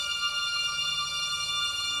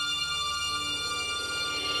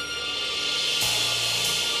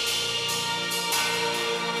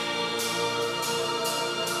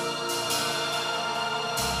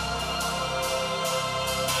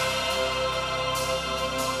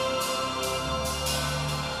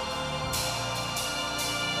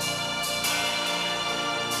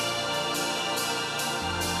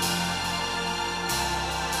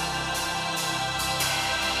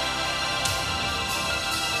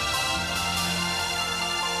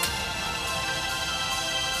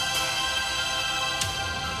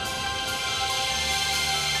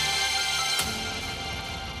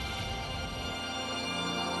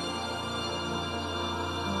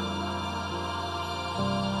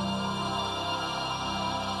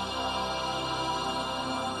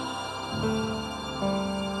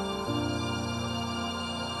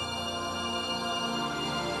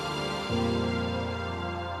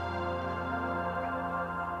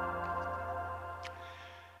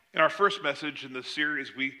In our first message in this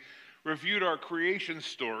series, we reviewed our creation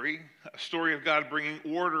story, a story of God bringing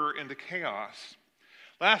order into chaos.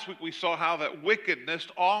 Last week, we saw how that wickedness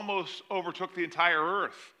almost overtook the entire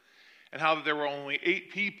earth, and how there were only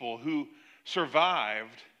 8 people who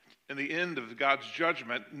survived in the end of God's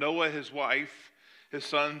judgment: Noah, his wife, his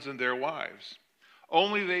sons, and their wives.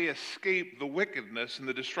 Only they escaped the wickedness and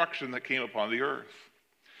the destruction that came upon the earth.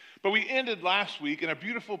 But we ended last week in a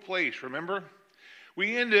beautiful place, remember?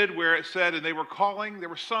 We ended where it said, and there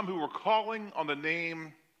were some who were calling on the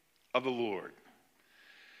name of the Lord.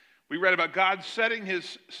 We read about God setting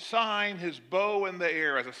his sign, his bow in the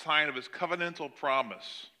air as a sign of his covenantal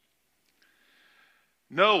promise.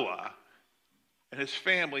 Noah and his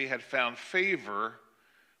family had found favor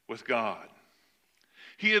with God.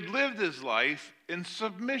 He had lived his life in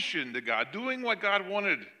submission to God, doing what God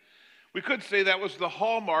wanted. We could say that was the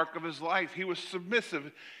hallmark of his life. He was submissive.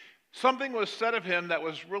 Something was said of him that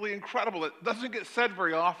was really incredible. It doesn't get said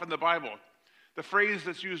very often in the Bible. The phrase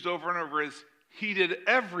that's used over and over is, he did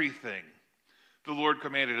everything the Lord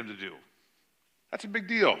commanded him to do. That's a big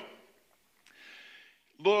deal.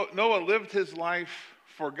 Noah lived his life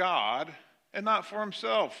for God and not for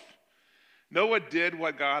himself. Noah did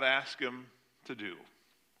what God asked him to do.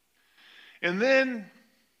 And then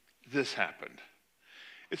this happened.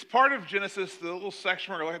 It's part of Genesis, the little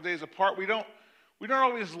section where our days apart. We don't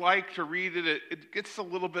always like to read it. It gets a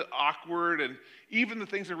little bit awkward, and even the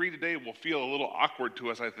things I read today will feel a little awkward to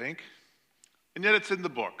us, I think. And yet it's in the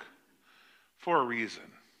book for a reason.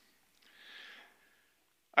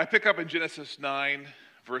 I pick up in Genesis 9,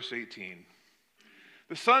 verse 18.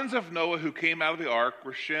 The sons of Noah who came out of the ark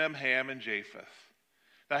were Shem, Ham, and Japheth.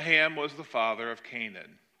 Now Ham was the father of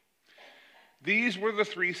Canaan. These were the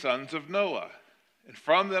 3 sons of Noah, and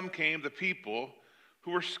from them came the people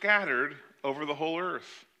who were scattered over the whole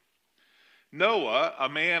earth. Noah, a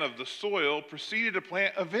man of the soil, proceeded to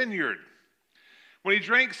plant a vineyard. When he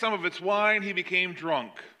drank some of its wine, he became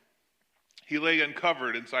drunk. He lay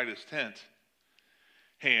uncovered inside his tent.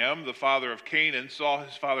 Ham, the father of Canaan, saw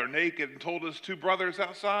his father naked and told his 2 brothers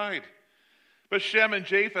outside. But Shem and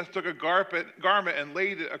Japheth took a garment and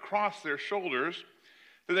laid it across their shoulders.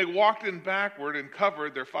 Then they walked in backward and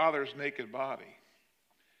covered their father's naked body.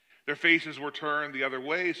 Their faces were turned the other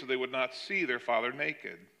way so they would not see their father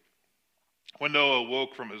naked. When Noah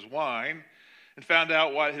woke from his wine and found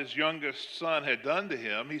out what his youngest son had done to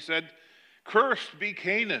him, he said, "Cursed be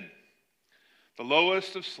Canaan. The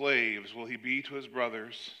lowest of slaves will he be to his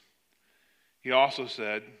brothers." He also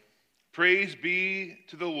said, "Praise be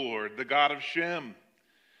to the Lord, the God of Shem.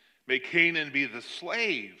 May Canaan be the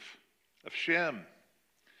slave of Shem.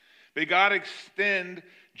 May God extend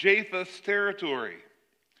Japheth's territory.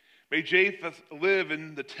 May Japheth live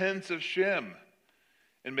in the tents of Shem,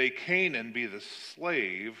 and may Canaan be the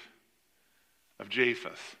slave of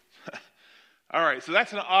Japheth." All right, so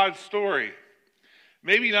that's an odd story.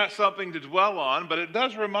 Maybe not something to dwell on, but it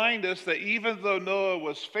does remind us that even though Noah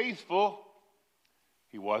was faithful,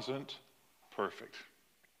 he wasn't perfect.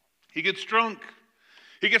 He gets drunk,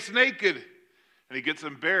 he gets naked, and he gets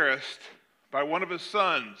embarrassed by one of his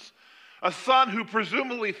sons. A son who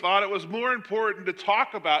presumably thought it was more important to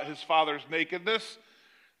talk about his father's nakedness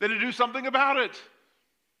than to do something about it,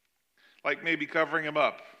 like maybe covering him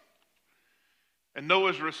up. And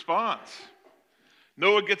Noah's response: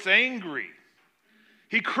 Noah gets angry.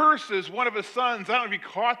 He curses one of his sons. I don't know if you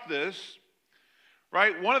caught this,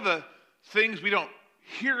 right? One of the things we don't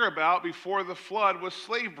hear about before the flood was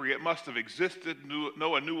slavery. It must have existed.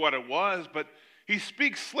 Noah knew what it was, but he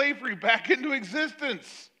speaks slavery back into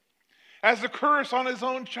existence as a curse on his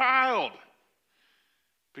own child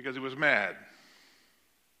because he was mad.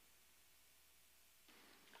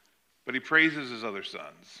 But he praises his other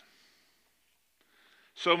sons.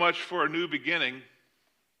 So much for a new beginning.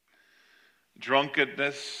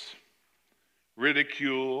 Drunkenness,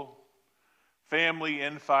 ridicule, family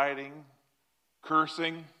infighting,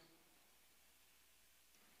 cursing.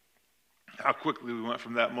 How quickly we went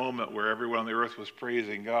from that moment where everyone on the earth was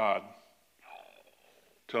praising God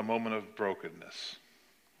to a moment of brokenness.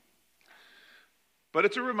 But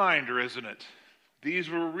it's a reminder, isn't it? These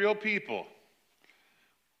were real people,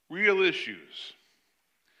 real issues.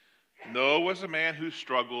 Noah was a man who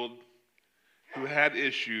struggled, who had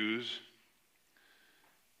issues,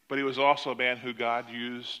 but he was also a man who God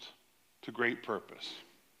used to great purpose.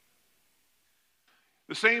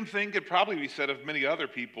 The same thing could probably be said of many other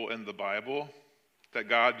people in the Bible that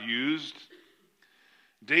God used.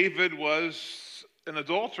 David was an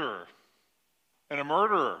adulterer and a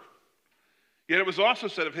murderer. Yet it was also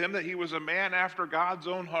said of him that he was a man after God's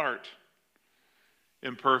own heart,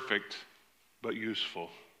 imperfect but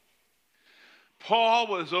useful. Paul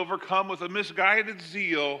was overcome with a misguided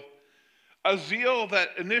zeal, a zeal that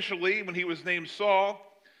initially, when he was named Saul,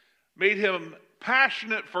 made him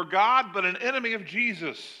passionate for God, but an enemy of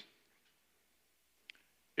Jesus.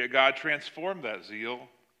 Yet God transformed that zeal.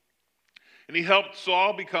 And he helped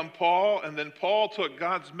Saul become Paul, and then Paul took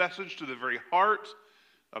God's message to the very heart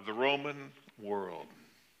of the Roman world.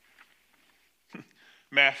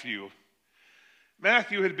 Matthew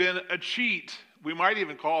had been a cheat. We might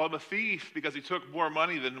even call him a thief because he took more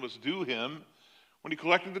money than was due him when he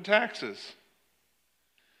collected the taxes.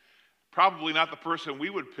 Probably not the person we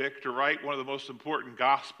would pick to write one of the most important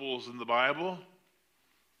gospels in the Bible,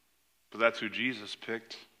 but that's who Jesus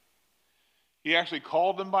picked. He actually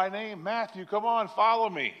called him by name. Matthew, come on, follow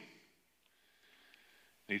me.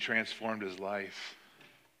 And he transformed his life.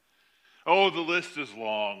 Oh, the list is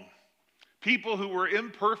long. People who were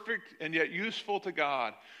imperfect and yet useful to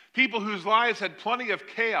God. People whose lives had plenty of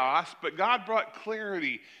chaos, but God brought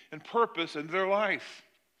clarity and purpose into their life.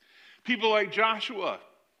 People like Joshua,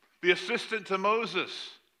 the assistant to Moses,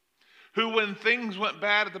 who when things went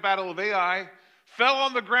bad at the Battle of Ai, fell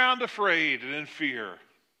on the ground afraid and in fear.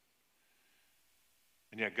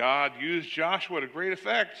 And yet God used Joshua to great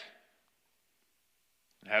effect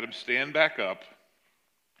and had him stand back up,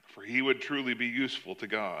 for he would truly be useful to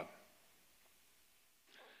God.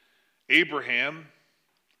 Abraham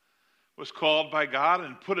was called by God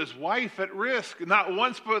and put his wife at risk, not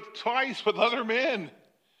once but twice with other men.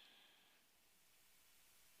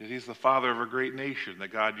 Yet he's the father of a great nation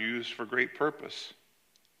that God used for great purpose.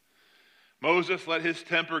 Moses let his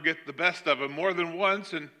temper get the best of him more than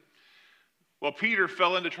once, and Peter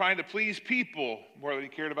fell into trying to please people more than he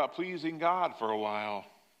cared about pleasing God for a while.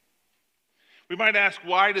 We might ask,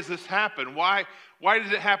 why does this happen? Why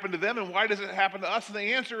does it happen to them, and why does it happen to us? And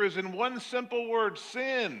the answer is in one simple word: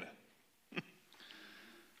 sin.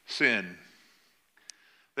 Sin.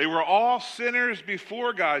 They were all sinners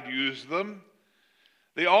before God used them.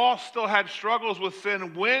 They all still had struggles with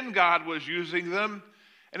sin when God was using them.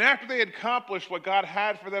 And after they had accomplished what God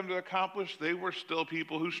had for them to accomplish, they were still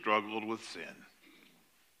people who struggled with sin.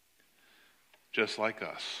 Just like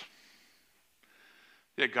us.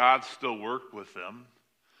 Yet God still worked with them.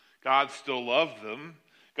 God still loved them.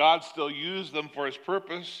 God still used them for his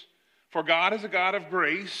purpose. For God is a God of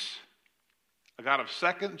grace, a God of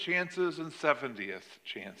second chances and 70th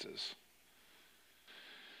chances.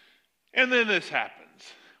 And then this happens.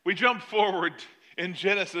 We jump forward in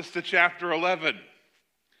Genesis to chapter 11.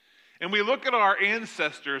 And we look at our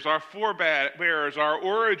ancestors, our forebears, our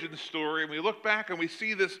origin story, and we look back and we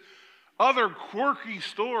see this other quirky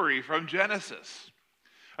story from Genesis.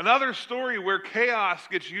 Another story where chaos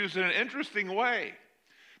gets used in an interesting way.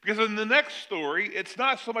 Because in the next story, it's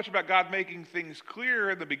not so much about God making things clear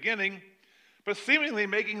in the beginning, but seemingly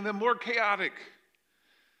making them more chaotic.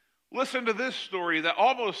 Listen to this story that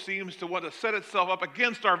almost seems to want to set itself up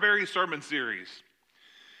against our very sermon series.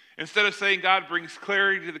 Instead of saying God brings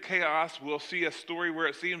clarity to the chaos, we'll see a story where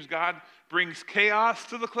it seems God brings chaos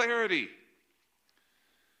to the clarity.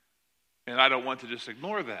 And I don't want to just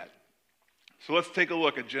ignore that. So let's take a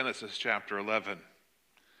look at Genesis chapter 11.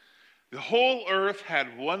 The whole earth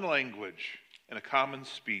had one language and a common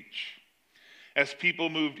speech. As people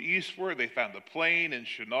moved eastward, they found a plain in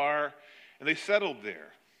Shinar, and they settled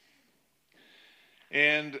there.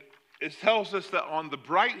 And it tells us that on the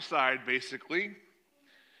bright side, basically,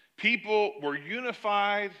 people were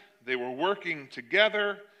unified, they were working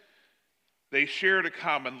together, they shared a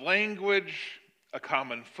common language, a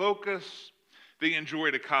common focus, they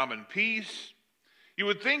enjoyed a common peace. You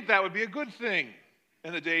would think that would be a good thing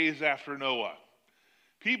in the days after Noah.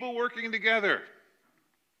 People working together.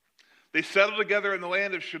 They settled together in the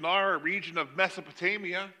land of Shinar, a region of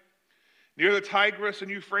Mesopotamia, near the Tigris and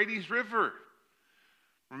Euphrates River.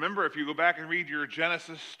 Remember, if you go back and read your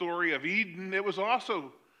Genesis story of Eden, it was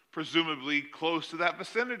also presumably close to that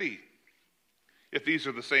vicinity, if these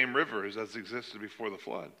are the same rivers as existed before the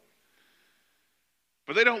flood.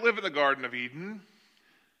 But they don't live in the Garden of Eden,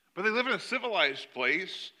 but they live in a civilized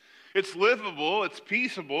place. It's livable, it's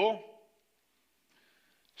peaceable.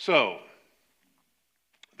 So,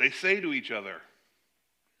 they say to each other,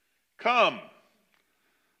 "Come,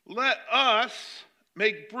 let us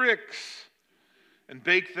make bricks and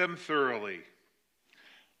bake them thoroughly."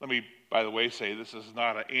 Let me, by the way, say this is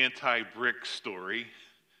not an anti-brick story.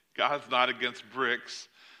 God's not against bricks.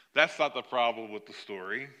 That's not the problem with the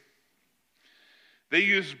story. They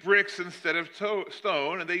used bricks instead of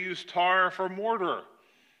stone, and they used tar for mortar.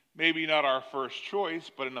 Maybe not our first choice,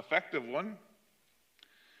 but an effective one.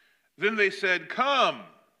 Then they said, "Come,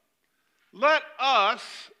 let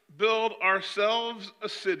us build ourselves a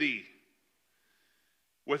city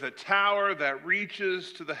with a tower that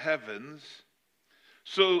reaches to the heavens,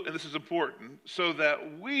 so, and this is important, so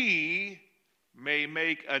that we may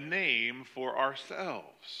make a name for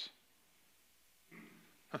ourselves.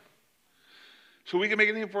 So we can make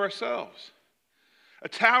a name for ourselves. A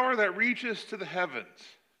tower that reaches to the heavens.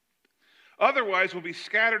 Otherwise, we'll be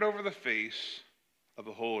scattered over the face of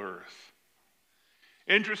the whole earth.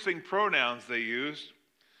 Interesting pronouns they used.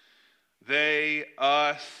 They,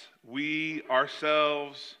 us, we,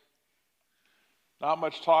 ourselves. Not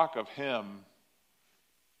much talk of him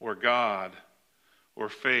or God or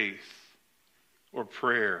faith or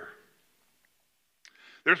prayer.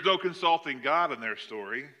 There's no consulting God in their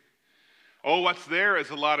story. Oh, what's there is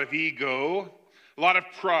a lot of ego, a lot of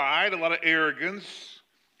pride, a lot of arrogance,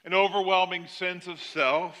 an overwhelming sense of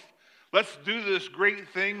self. Let's do this great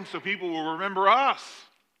thing so people will remember us.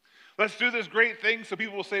 Let's do this great thing so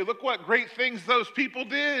people will say, look what great things those people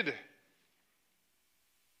did.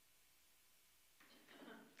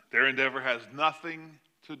 Their endeavor has nothing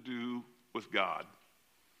to do with God.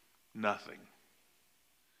 Nothing.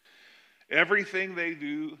 Everything they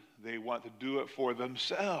do, they want to do it for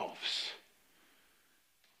themselves.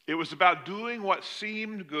 It was about doing what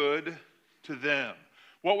seemed good to them,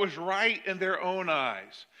 what was right in their own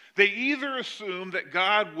eyes. They either assumed that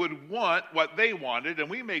God would want what they wanted, and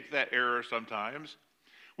we make that error sometimes.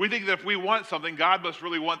 We think that if we want something, God must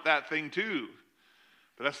really want that thing too.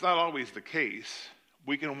 But that's not always the case.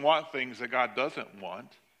 We can want things that God doesn't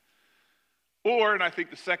want. Or, and I think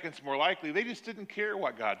the second's more likely, they just didn't care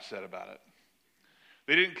what God said about it.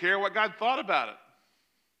 They didn't care what God thought about it.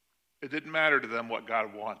 It didn't matter to them what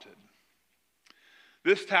God wanted.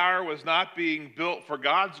 This tower was not being built for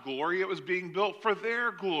God's glory. It was being built for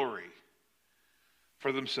their glory,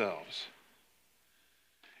 for themselves.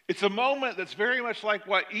 It's a moment that's very much like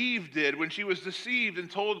what Eve did when she was deceived and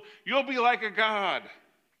told, you'll be like a god.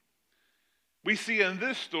 We see in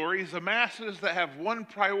this story the masses that have one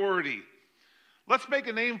priority. Let's make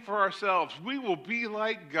a name for ourselves. We will be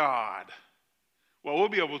like God. Well, we'll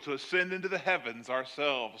be able to ascend into the heavens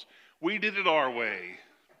ourselves. We did it our way.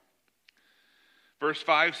 Verse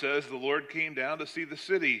 5 says, the Lord came down to see the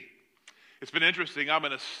city. It's been interesting. I'm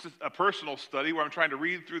in a personal study where I'm trying to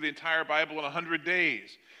read through the entire Bible in 100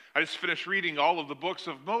 days. I just finished reading all of the books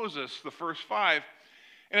of Moses, the first 5.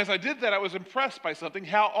 And as I did that, I was impressed by something,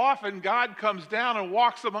 how often God comes down and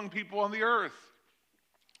walks among people on the earth.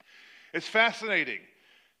 It's fascinating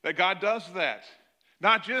that God does that.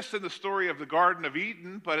 Not just in the story of the Garden of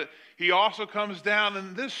Eden, but he also comes down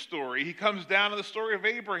in this story. He comes down in the story of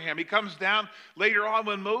Abraham. He comes down later on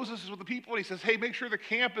when Moses is with the people and he says, hey, make sure the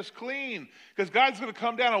camp is clean because God's going to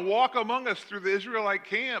come down and walk among us through the Israelite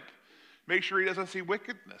camp. Make sure he doesn't see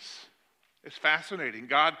wickedness. It's fascinating.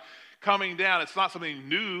 God coming down, it's not something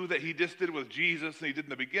new that he just did with Jesus and he did in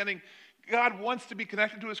the beginning. God wants to be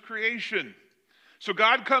connected to his creation. So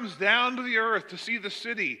God comes down to the earth to see the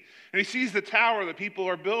city, and he sees the tower that people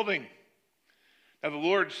are building. Now the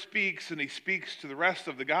Lord speaks, and he speaks to the rest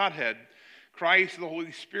of the Godhead, Christ and the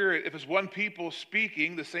Holy Spirit. If it's one people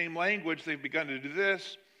speaking the same language, they've begun to do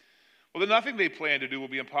this, well, then nothing they plan to do will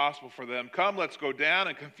be impossible for them. Come, let's go down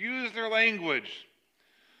and confuse their language,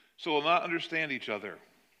 so they'll not understand each other.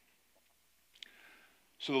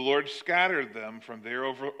 So the Lord scattered them from there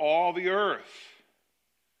over all the earth.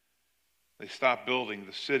 They stopped building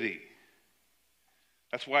the city.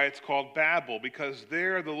 That's why it's called Babel, because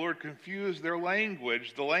there the Lord confused their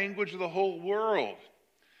language, the language of the whole world.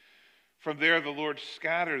 From there the Lord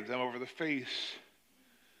scattered them over the face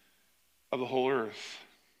of the whole earth.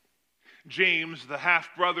 James, the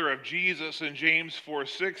half-brother of Jesus, in James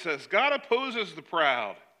 4:6 says, God opposes the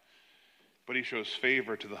proud, but he shows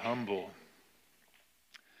favor to the humble.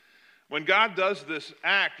 When God does this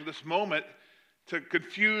act, this moment, to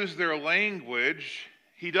confuse their language,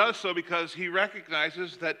 he does so because he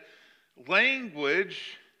recognizes that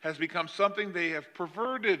language has become something they have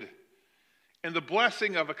perverted. And the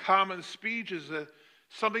blessing of a common speech is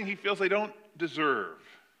something he feels they don't deserve.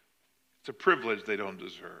 It's a privilege they don't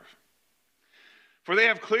deserve. For they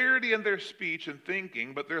have clarity in their speech and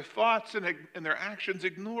thinking, but their thoughts and their actions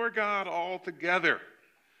ignore God altogether.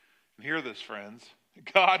 And hear this, friends.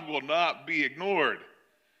 God will not be ignored.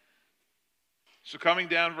 So coming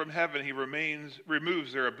down from heaven, he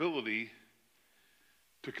removes their ability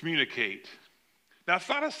to communicate. Now, it's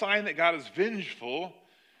not a sign that God is vengeful.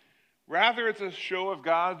 Rather, it's a show of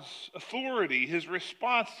God's authority, his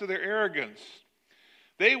response to their arrogance.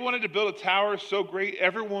 They wanted to build a tower so great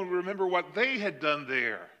everyone would remember what they had done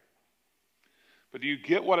there. But do you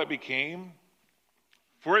get what it became?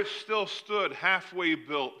 For it still stood halfway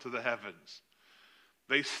built to the heavens.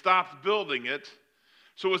 They stopped building it,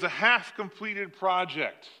 So it was a half-completed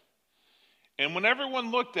project. And when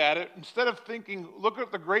everyone looked at it, instead of thinking, look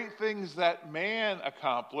at the great things that man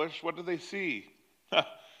accomplished, what do they see?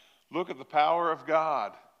 Look at the power of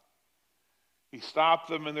God. He stopped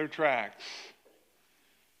them in their tracks.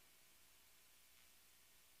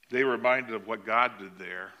 They were reminded of what God did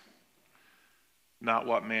there, not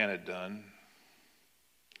what man had done.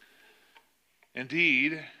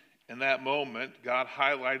 Indeed, in that moment, God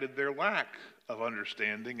highlighted their lack of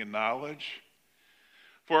understanding and knowledge.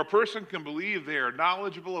 For a person can believe they are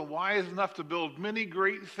knowledgeable and wise enough to build many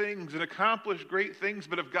great things and accomplish great things,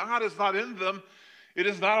 but if God is not in them, it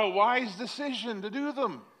is not a wise decision to do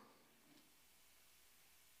them.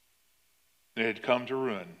 They had come to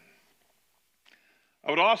ruin. I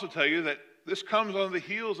would also tell you that this comes on the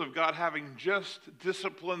heels of God having just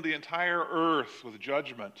disciplined the entire earth with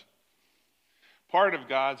judgment. Part of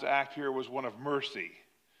God's act here was one of mercy.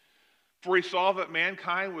 For he saw that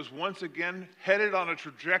mankind was once again headed on a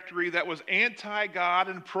trajectory that was anti-God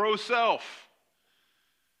and pro-self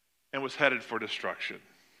and was headed for destruction.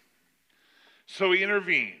 So he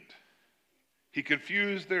intervened. He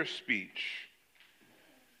confused their speech.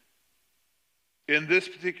 In this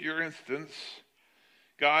particular instance,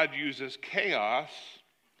 God uses chaos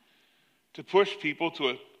to push people to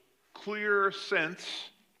a clearer sense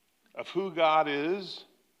of who God is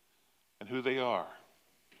and who they are.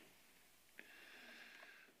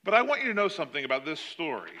 But I want you to know something about this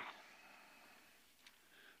story.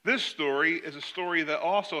 This story is a story that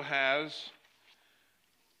also has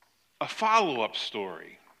a follow-up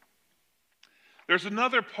story. There's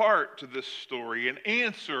another part to this story, an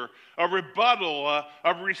answer, a rebuttal,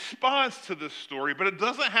 a response to this story, but it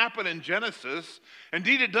doesn't happen in Genesis.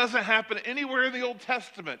 Indeed, it doesn't happen anywhere in the Old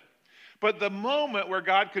Testament. But the moment where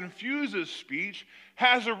God confuses speech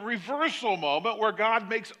has a reversal moment where God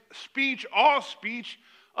makes all speech,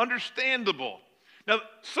 understandable. Now,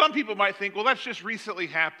 some people might think, well, that's just recently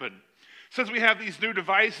happened. Since we have these new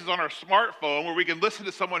devices on our smartphone where we can listen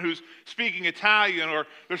to someone who's speaking Italian or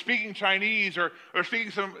they're speaking Chinese or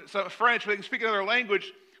speaking some French, they can speak another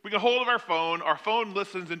language, we can hold our phone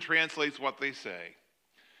listens and translates what they say.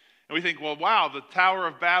 And we think, well, wow, the Tower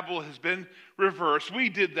of Babel has been reversed. We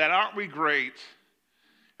did that, aren't we great?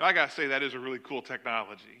 And I got to say, that is a really cool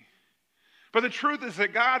technology. But the truth is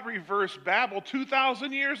that God reversed Babel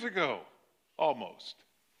 2,000 years ago, almost.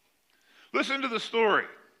 Listen to the story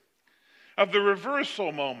of the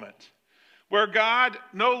reversal moment where God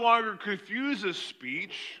no longer confuses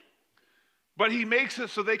speech, but he makes it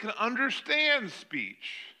so they can understand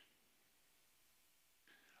speech.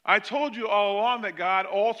 I told you all along that God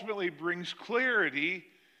ultimately brings clarity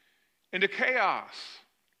into chaos.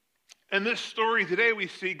 In this story today, we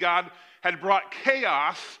see God had brought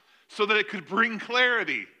chaos so that it could bring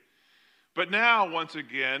clarity. But now, once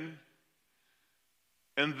again,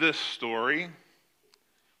 in this story,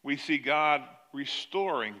 we see God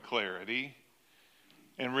restoring clarity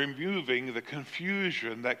and removing the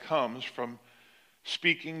confusion that comes from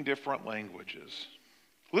speaking different languages.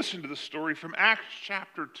 Listen to the story from Acts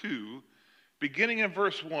chapter 2, beginning in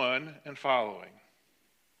verse 1 and following.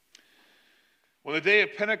 When the day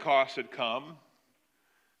of Pentecost had come,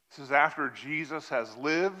 this is after Jesus has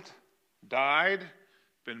lived, died,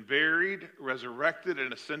 been buried, resurrected,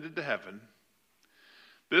 and ascended to heaven.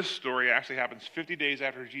 This story actually happens 50 days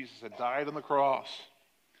after Jesus had died on the cross.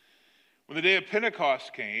 When the day of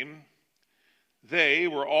Pentecost came, they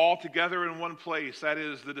were all together in one place. That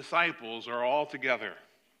is, the disciples are all together.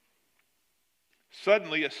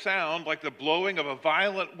 Suddenly, a sound like the blowing of a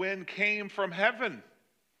violent wind came from heaven.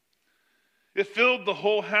 It filled the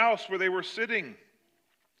whole house where they were sitting.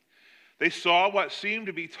 They saw what seemed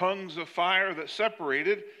to be tongues of fire that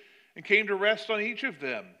separated and came to rest on each of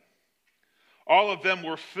them. All of them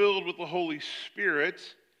were filled with the Holy Spirit.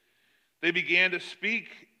 They began to speak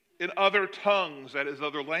in other tongues, that is,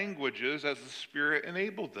 other languages, as the Spirit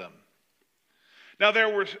enabled them. Now there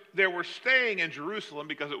were staying in Jerusalem,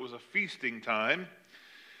 because it was a feasting time,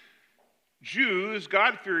 Jews,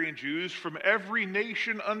 God-fearing Jews from every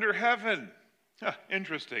nation under heaven.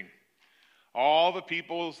 Interesting. All the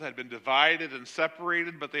peoples had been divided and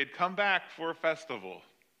separated, but they had come back for a festival.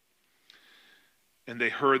 And they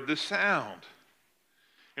heard the sound.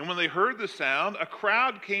 And when they heard the sound, a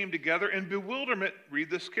crowd came together in bewilderment.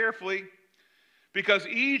 Read this carefully. Because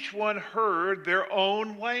each one heard their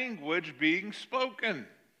own language being spoken.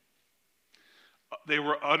 They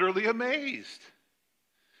were utterly amazed.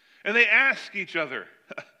 And they asked each other,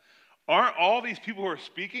 aren't all these people who are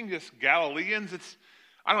speaking just Galileans?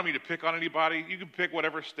 I don't mean to pick on anybody. You can pick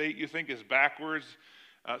whatever state you think is backwards.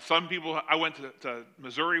 Some people, I went to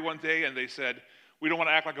Missouri one day and they said, we don't want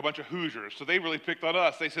to act like a bunch of Hoosiers. So they really picked on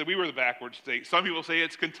us. They said we were the backward state. Some people say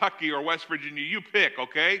it's Kentucky or West Virginia. You pick,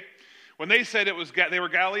 okay? When they said they were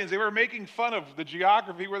Galileans, they were making fun of the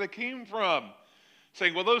geography where they came from,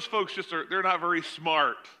 saying, well, those folks they're not very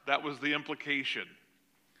smart. That was the implication.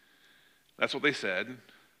 That's what they said.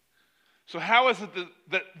 So how is it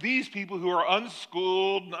that these people who are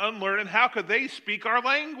unschooled and unlearned, how could they speak our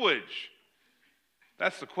language?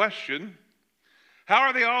 That's the question. How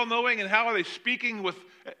are they all knowing and how are they speaking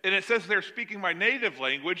and it says they're speaking my native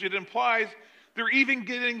language. It implies they're even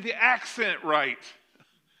getting the accent right.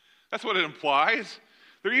 That's what it implies.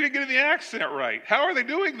 They're even getting the accent right. How are they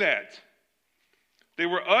doing that? They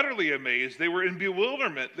were utterly amazed. They were in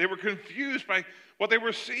bewilderment. They were confused by what they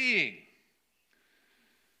were seeing.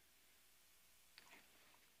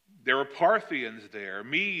 There were Parthians there,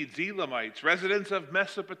 Medes, Elamites, residents of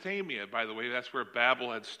Mesopotamia. By the way, that's where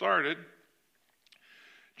Babel had started.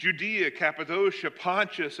 Judea, Cappadocia,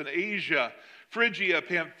 Pontus, and Asia, Phrygia,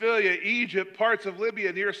 Pamphylia, Egypt, parts of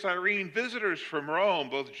Libya near Cyrene, visitors from Rome,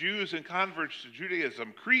 both Jews and converts to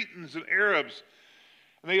Judaism, Cretans and Arabs.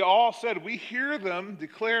 And they all said, we hear them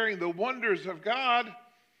declaring the wonders of God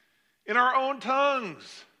in our own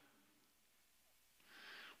tongues.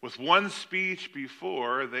 With one speech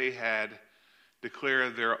before, they had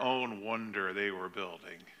declared their own wonder they were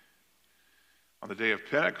building. On the day of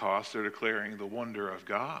Pentecost, they're declaring the wonder of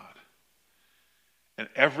God. And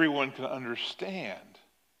everyone can understand.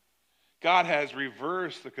 God has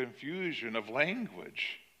reversed the confusion of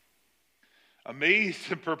language.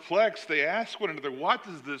 Amazed and perplexed, they ask one another, what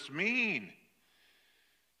does this mean?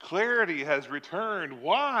 Clarity has returned.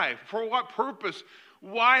 Why? For what purpose?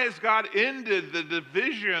 Why has God ended the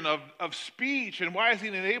division of speech? And why has he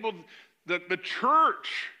enabled the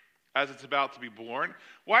church, as it's about to be born,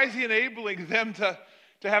 why is he enabling them to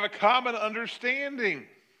have a common understanding?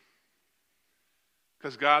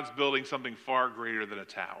 Because God's building something far greater than a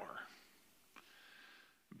tower.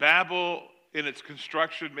 Babel, in its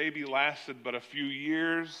construction, maybe lasted but a few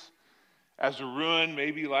years. As a ruin,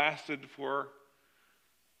 maybe lasted for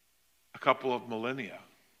a couple of millennia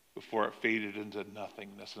before it faded into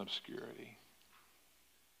nothingness and obscurity.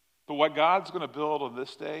 But what God's going to build on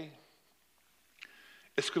this day,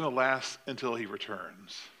 it's going to last until he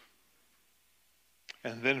returns.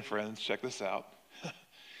 And then, friends, check this out.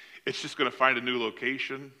 It's just going to find a new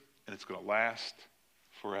location, and it's going to last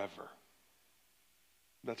forever.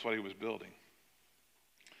 That's what he was building.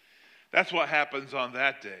 That's what happens on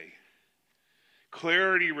that day.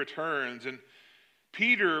 Clarity returns, and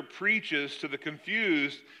Peter preaches to the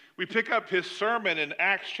confused. We pick up his sermon in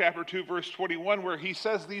Acts chapter 2, verse 21, where he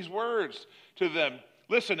says these words to them.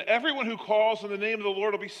 Listen, everyone who calls on the name of the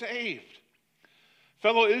Lord will be saved.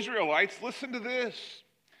 Fellow Israelites, listen to this.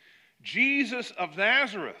 Jesus of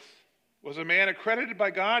Nazareth was a man accredited by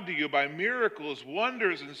God to you by miracles,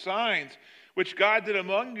 wonders, and signs, which God did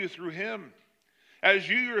among you through him, as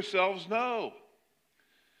you yourselves know.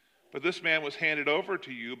 But this man was handed over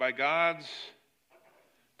to you by God's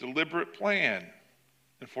deliberate plan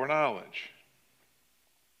and foreknowledge.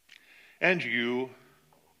 And you,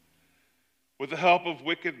 with the help of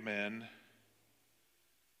wicked men,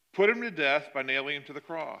 put him to death by nailing him to the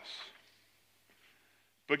cross.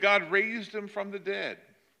 But God raised him from the dead,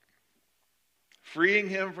 freeing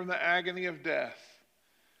him from the agony of death,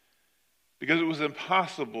 because it was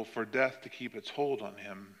impossible for death to keep its hold on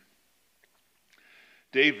him.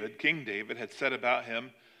 David, King David, had said about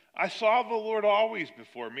him, I saw the Lord always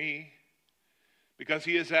before me. Because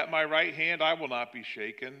he is at my right hand, I will not be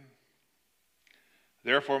shaken.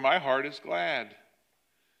 Therefore my heart is glad.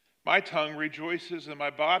 My tongue rejoices, and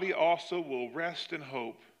my body also will rest in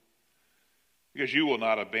hope. Because you will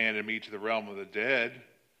not abandon me to the realm of the dead.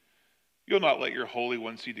 You'll not let your Holy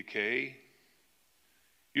One see decay.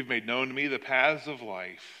 You've made known to me the paths of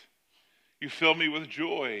life. You fill me with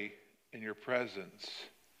joy in your presence.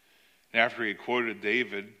 And after he had quoted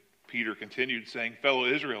David, Peter continued saying, fellow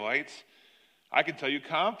Israelites, I can tell you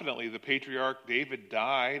confidently the patriarch David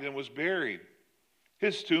died and was buried.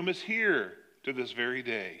 His tomb is here to this very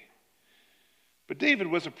day. But David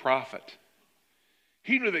was a prophet.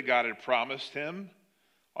 He knew that God had promised him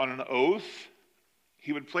on an oath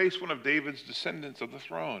he would place one of David's descendants on the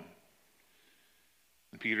throne.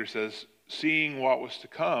 And Peter says, seeing what was to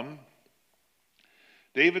come,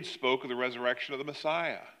 David spoke of the resurrection of the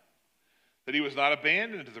Messiah, that he was not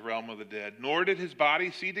abandoned to the realm of the dead, nor did his body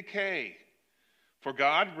see decay. For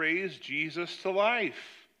God raised Jesus to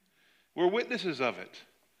life. We're witnesses of it.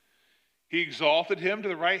 He exalted him to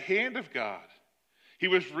the right hand of God. He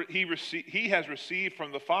has received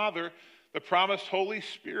from the Father the promised Holy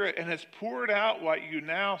Spirit and has poured out what you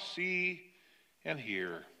now see and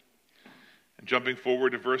hear. And jumping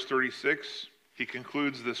forward to verse 36, he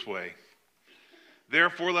concludes this way.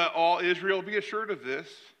 Therefore, let all Israel be assured of this.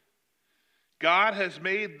 God has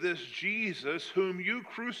made this Jesus, whom you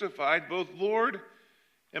crucified, both Lord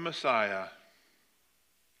and Messiah.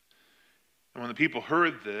 And when the people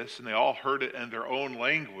heard this, and they all heard it in their own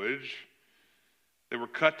language, they were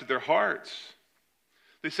cut to their hearts.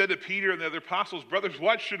 They said to Peter and the other apostles, brothers,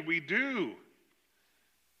 what should we do?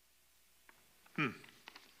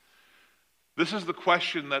 This is the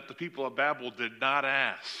question that the people of Babel did not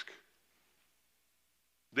ask.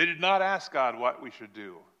 They did not ask God what we should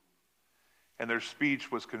do, and their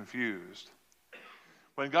speech was confused.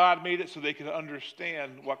 When God made it so they could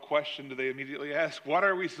understand, what question do they immediately ask? What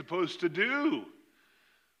are we supposed to do?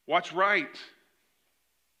 What's right?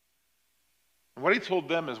 And what he told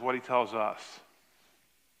them is what he tells us.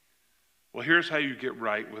 Well, here's how you get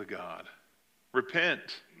right with God.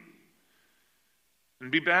 Repent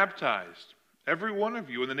and be baptized, every one of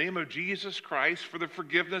you, in the name of Jesus Christ for the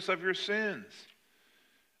forgiveness of your sins.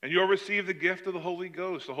 And you'll receive the gift of the Holy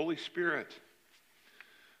Ghost, the Holy Spirit.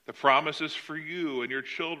 The promise is for you and your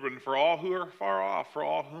children, for all who are far off, for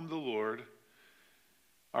all whom the Lord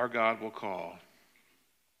our God will call.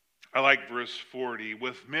 I like verse 40,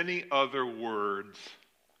 with many other words.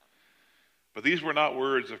 But these were not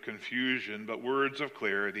words of confusion, but words of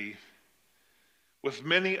clarity. With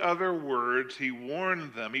many other words, he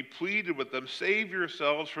warned them. He pleaded with them, save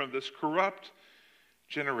yourselves from this corrupt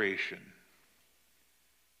generation.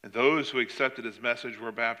 And those who accepted his message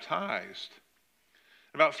were baptized.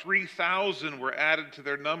 About 3,000 were added to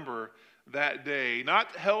their number that day,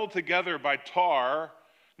 not held together by tar,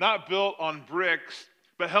 not built on bricks,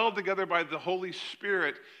 but held together by the Holy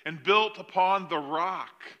Spirit and built upon the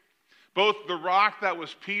rock. Both the rock that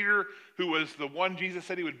was Peter, who was the one Jesus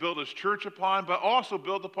said he would build his church upon, but also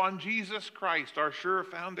built upon Jesus Christ, our sure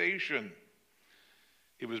foundation.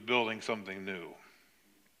 He was building something new.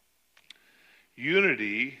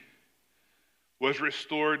 Unity was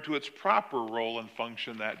restored to its proper role and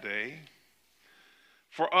function that day.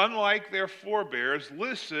 For unlike their forebears,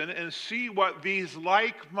 listen and see what these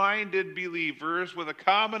like-minded believers with a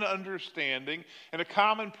common understanding and a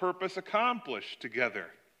common purpose accomplished together.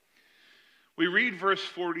 We read verse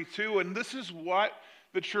 42, and this is what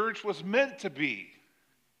the church was meant to be.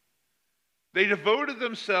 They devoted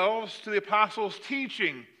themselves to the apostles'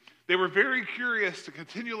 teaching. They were very curious to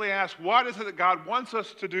continually ask, what is it that God wants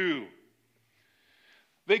us to do?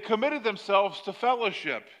 They committed themselves to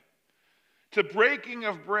fellowship, to breaking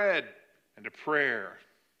of bread, and to prayer.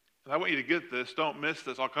 And I want you to get this. Don't miss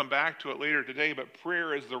this. I'll come back to it later today, but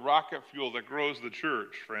prayer is the rocket fuel that grows the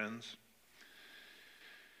church, friends.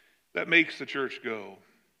 That makes the church go.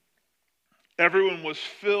 Everyone was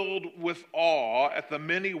filled with awe at the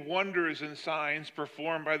many wonders and signs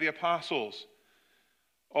performed by the apostles.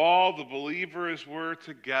 All the believers were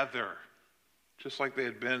together, just like they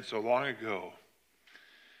had been so long ago.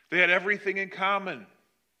 They had everything in common.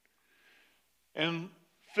 And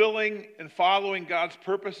filling and following God's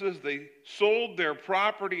purposes, they sold their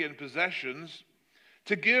property and possessions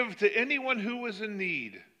to give to anyone who was in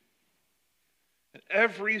need. And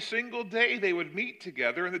every single day they would meet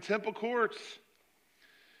together in the temple courts.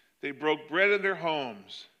 They broke bread in their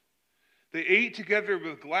homes. They ate together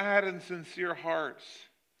with glad and sincere hearts,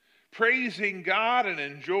 praising God and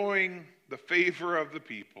enjoying the favor of the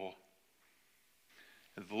people.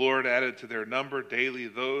 And the Lord added to their number daily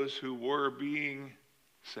those who were being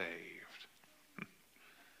saved.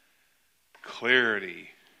 Clarity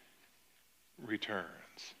returns.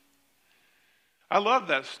 I love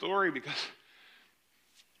that story because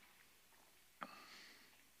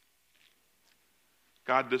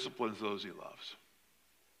God disciplines those he loves.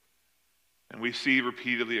 And we see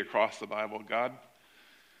repeatedly across the Bible, God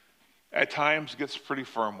at times gets pretty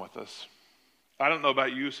firm with us. I don't know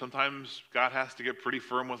about you, sometimes God has to get pretty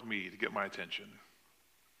firm with me to get my attention.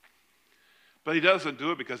 But he doesn't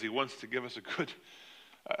do it because he wants to give us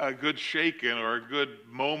a good shaking or a good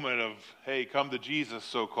moment of, hey, come to Jesus,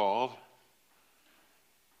 so-called.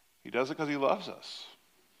 He does it because he loves us.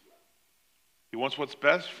 He wants what's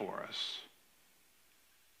best for us.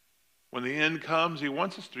 When the end comes, he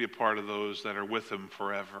wants us to be a part of those that are with him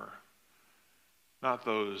forever, not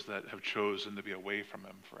those that have chosen to be away from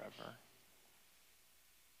him forever.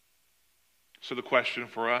 So the question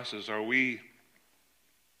for us is, are we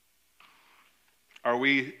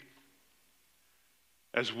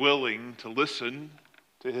as willing to listen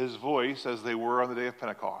to his voice as they were on the day of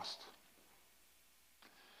Pentecost?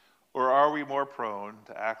 Or are we more prone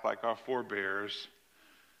to act like our forebears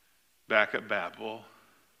back at Babel,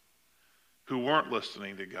 who weren't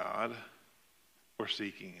listening to God or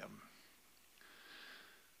seeking him.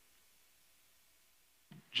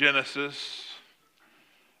 Genesis,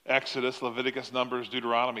 Exodus, Leviticus, Numbers,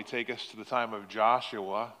 Deuteronomy take us to the time of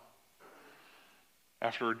Joshua.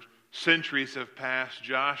 After centuries have passed,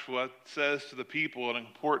 Joshua says to the people an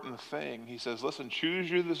important thing. He says, listen, choose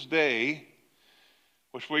you this day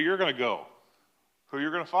which way you're going to go, who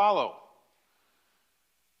you're going to follow.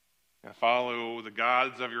 You're going to follow the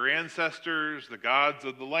gods of your ancestors, the gods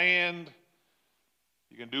of the land.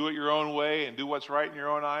 You can do it your own way and do what's right in your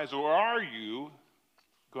own eyes, or are you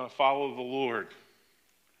going to follow the Lord?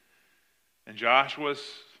 And Joshua's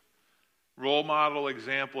role model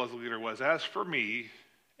example as a leader was, as for me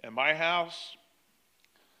and my house,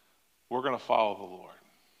 we're going to follow the Lord.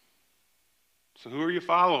 So who are you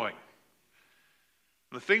following?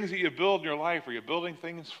 The things that you build in your life, are you building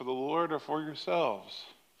things for the Lord or for yourselves?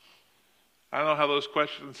 I don't know how those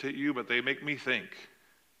questions hit you, but they make me think.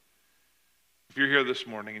 If you're here this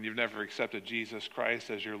morning and you've never accepted Jesus Christ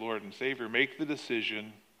as your Lord and Savior, make the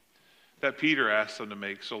decision that Peter asked them to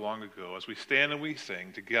make so long ago as we stand and we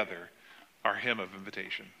sing together our hymn of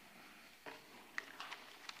invitation.